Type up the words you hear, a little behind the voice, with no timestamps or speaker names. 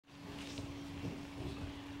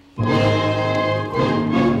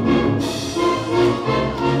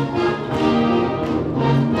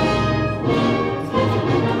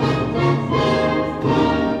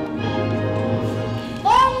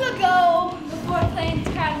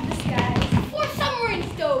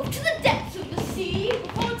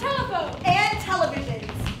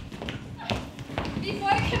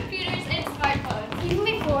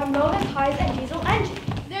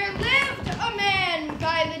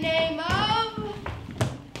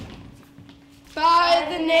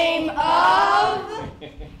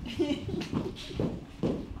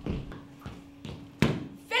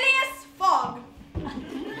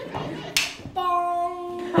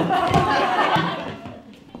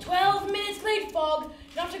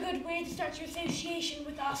good way to start your association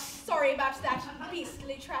with us. Sorry about that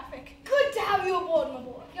beastly traffic. Good to have you aboard, my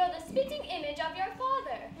boy. You're the spitting image of your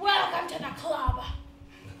father. Welcome to the club.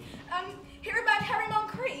 Hear about Harry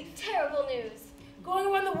Moncrief? Terrible news. Going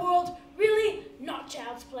around the world, really not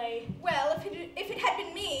child's play. Well, if it had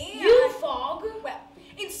been me... You, Fogg? Well,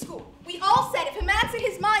 in school, we all said if a man set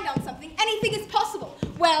his mind on something, anything is possible.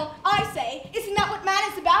 Well, I say, isn't that what man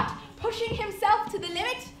is about? Pushing himself to the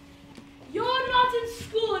limit? You're not in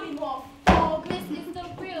school anymore, Fogg. This is the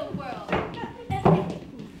real world. And in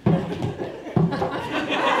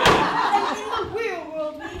the real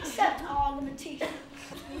world, we accept our limitations.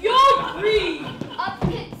 You're green. A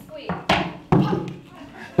pipsqueak.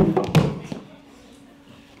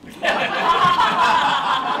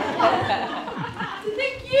 To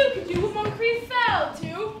think you could do what Moncrief failed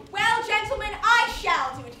to? Well, gentlemen, I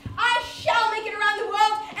shall do it. I shall make it around the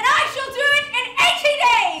world, and I shall do it in 80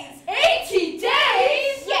 days! 80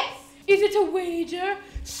 days? Yes. Is it a wager,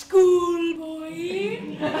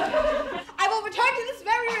 schoolboy? I will return to this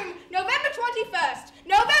very room November 21st.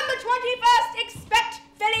 November 21st, expect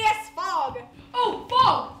Phileas Fogg. Oh,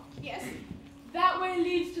 Fogg! Yes. That way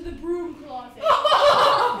leads to the broom closet. Good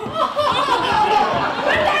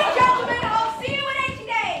day, gentlemen. I'll see you in 80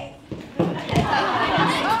 days.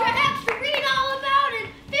 Extra, read all about it.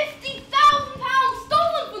 £50,000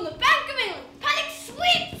 stolen from the Bank of England. Panic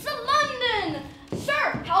sweeps of London. Sir,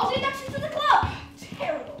 how's the induction to the club?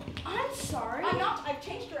 Terrible. I'm sorry. I'm not. I've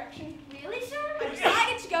changed direction. Really, sir? I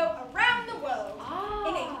decided to go around the world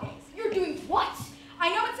in 80 days. You're doing what? I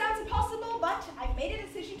know it sounds impossible, but I've made a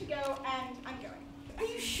decision to go, and I'm going. Are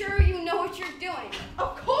you sure you know what you're doing?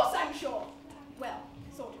 Of course I'm sure. Well,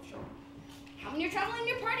 sort of sure. How many are traveling in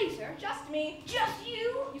your party, sir? Just me. Just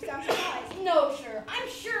you? You sound surprised. No, sir. I'm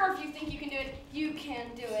sure if you think you can do it, you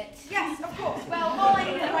can do it. Yes, of course. Well, all I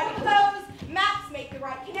need is the right clothes, maps, make the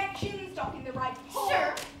right connections, dock in the right port.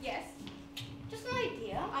 Sir. Yes, Just an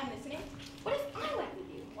idea. I'm listening. What if I went with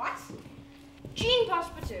you? What? Jean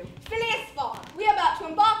Passepartout. Phileas Fogg, we are about to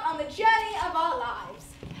embark on the journey of our lives.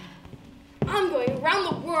 I'm going around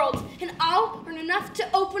the world, and I'll earn enough to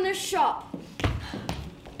open a shop.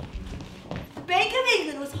 The Bank of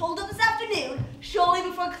England was holed up this afternoon, shortly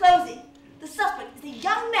before closing. The suspect is a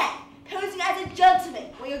young man posing as a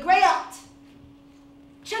gentleman wearing a grey out.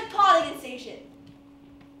 Check Parliament Station.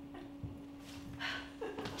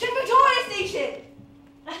 Check Victoria Station.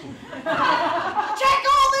 Check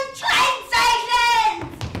all the train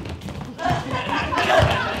stations!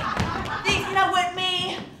 These cannot with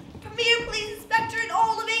me. Premier Police Inspector in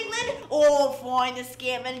all of England, all find the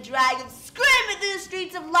scam and drag him screaming through the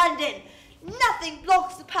streets of London. Nothing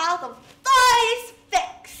blocks the path of Phileas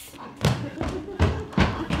Fix.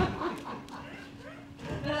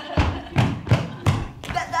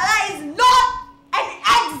 That is not an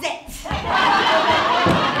exit.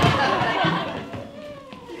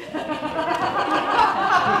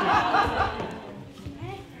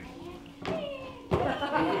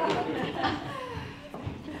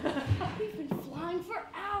 We've been flying for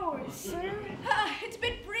hours, sir. It's a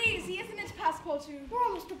bit breezy, isn't it, Passepartout? We're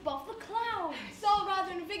almost above the clouds. It's all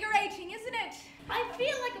rather invigorating, isn't it? I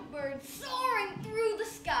feel like a bird soaring through the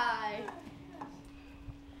sky.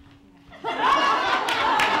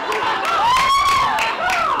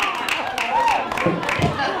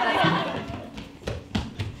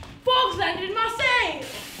 Fogg's landed in Marseille.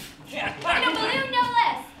 In a balloon, no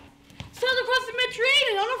less. Sailed across the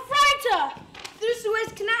Mediterranean on a freighter. Through the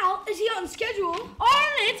Suez Canal. Is he on schedule?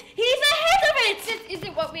 On it? He's ahead of it. This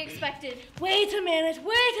isn't what we expected. Wait a minute.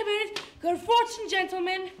 Good fortune,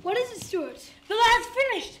 gentlemen. What is it, Stuart? The lad's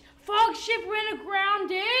finished. Fogg's ship ran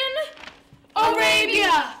aground in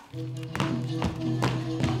Arabia.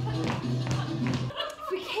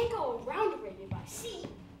 If we can't go around Arabia by sea,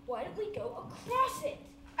 why don't we go across it?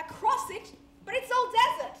 Across it? But it's all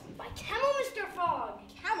desert. By camel, Mr. Fogg.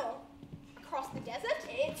 Camel? Across the desert?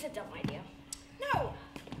 It's a dumb idea. No,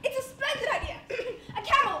 it's a splendid idea. A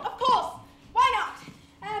camel, of course. Why not?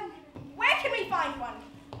 Where can we find one?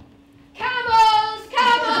 Camels!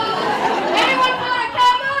 Anyone for a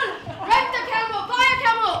camel? Rent a camel, buy a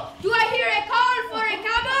camel. Do I hear a call for a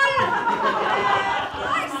camel?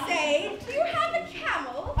 I say, do you have a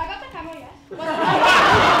camel? I got the camel, yes.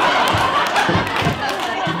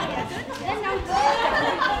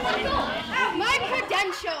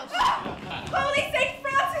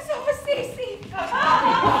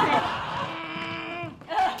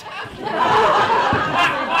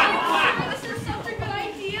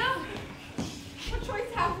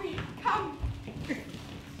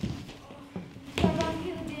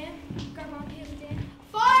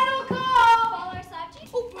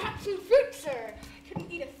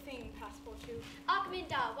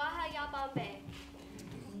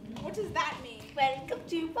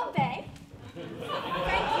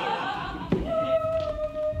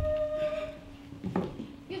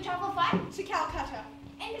 what? To Calcutta.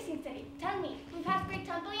 Interesting city. Tell me, have we passed Great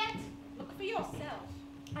Temple yet? Look for yourself.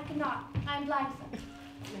 I cannot. I'm blind, sir.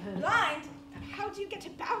 Blind? How do you get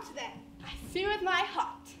about then? I see with my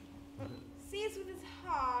heart. Sees with his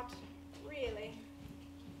heart. Really?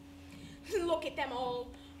 Look at them all.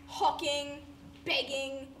 Hawking,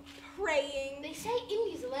 begging, praying. They say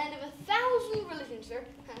India's a land of 1,000 religions, sir,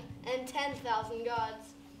 and 10,000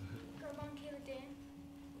 gods.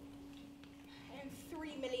 And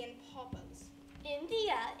 3 million paupers.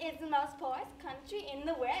 India is the most poorest country in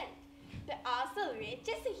the world, but also rich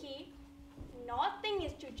as a heap. Nothing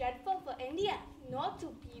is too dreadful for India, nor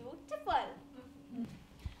too beautiful.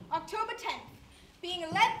 October 10th. Being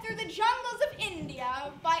led through the jungles of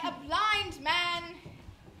India by a blind man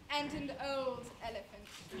and an old elephant.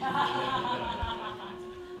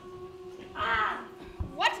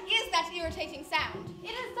 What is that irritating sound?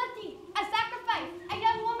 It is sati, a sacrifice. A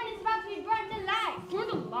young woman is about to be burned alive.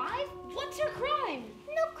 Burned alive? What's your crime?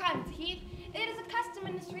 No crime, Sahib. It is a custom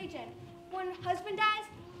in this region. When husband dies,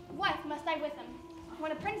 wife must die with him.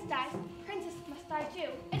 When a prince dies, princess must die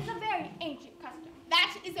too. It is a very ancient custom.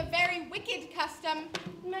 That is a very wicked custom.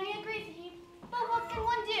 Many agree, Sahib. But what can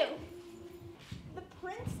one do? The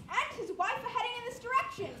prince and his wife are heading in this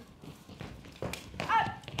direction.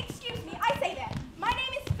 Excuse me, I say there. My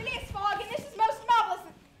name is Phileas Fogg, and this is most marvelous.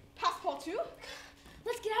 Passport too?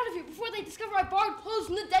 Let's get out of here before they discover our borrowed clothes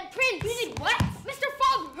from the dead prince. You need what? Mr.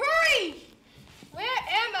 Fogg, hurry! Where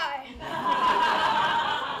am I?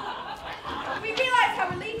 We realize how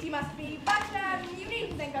relieved you must be, but you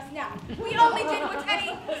needn't thank us now. We only did what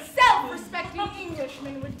any self-respecting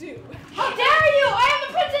Englishman would do. How dare you! I am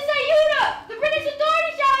the Princess Ayuda! The British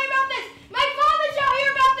authorities shall hear about this! My father shall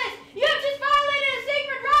hear about this! You have just violated a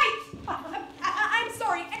sacred right! I'm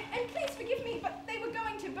sorry, and please forgive me, but they were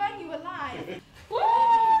going to burn you alive.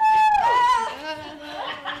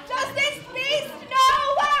 Does this beast know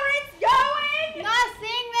where it's going?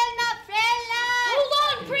 Nothing will not fail us. Hold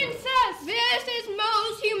on, princess! This is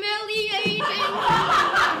most humiliating.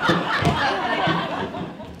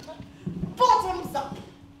 Bottoms up!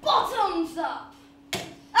 Bottoms up.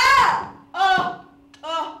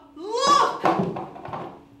 Look!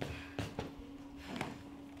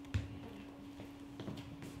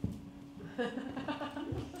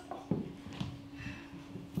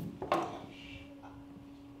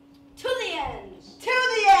 To the end. To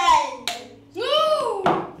the end! Move.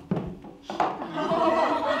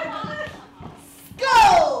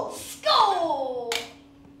 Skull! Skull.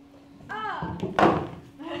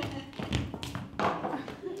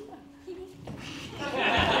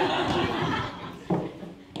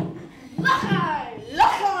 Lachai.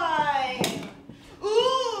 Lachai!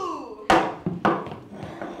 Ooh!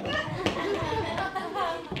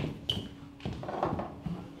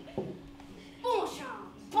 Bon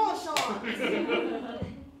chance. Bon chance!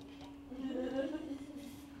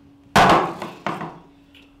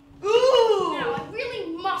 Ooh! Now I really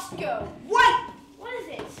must go. What? What is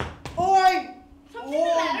it? Oi! Something the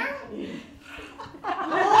matter?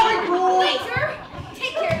 Oi! Waiter,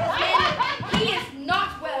 take care of him. He is not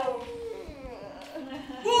well.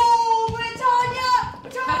 Ooh, Britannia!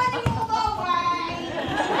 Britannia all the way!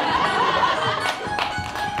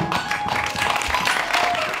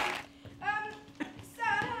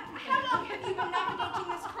 Sir, how long have you been navigating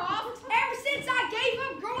this craft? Ever since I gave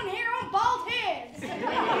up growing hair on bald heads!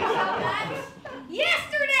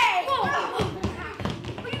 Yesterday!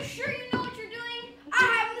 Are you sure you know what you're doing? I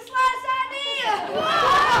haven't the slightest idea!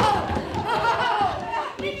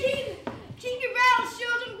 Tinkerbell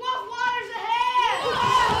children, what waters ahead?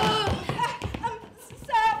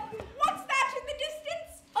 Sir, what's that in the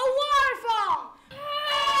distance? A waterfall!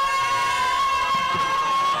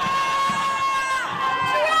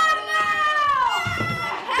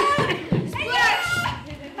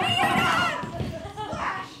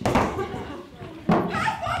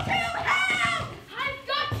 I've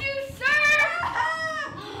got you, sir!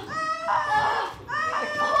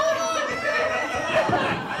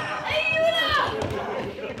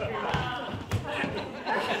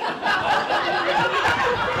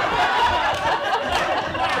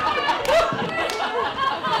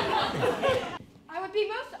 I would be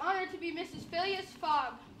most honored to be Mrs. Phileas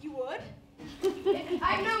Fogg. You would?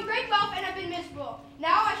 I've known great wealth and have been miserable.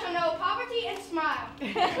 Now I shall know poverty and smile.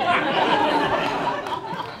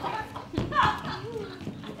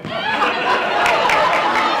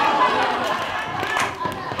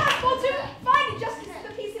 Passepartout, find a justice of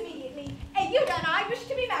the peace immediately. Ayuda and I wish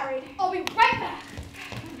to be married. I'll be right back.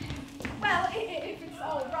 Well, if it's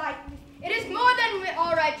all right. It is more than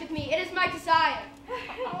all right with me. It is my desire.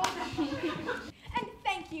 And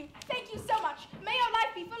thank you so much. May your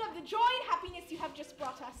life be full of the the joy and happiness you have just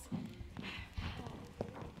brought us.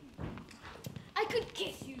 I could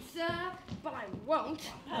kiss you, sir, but I won't.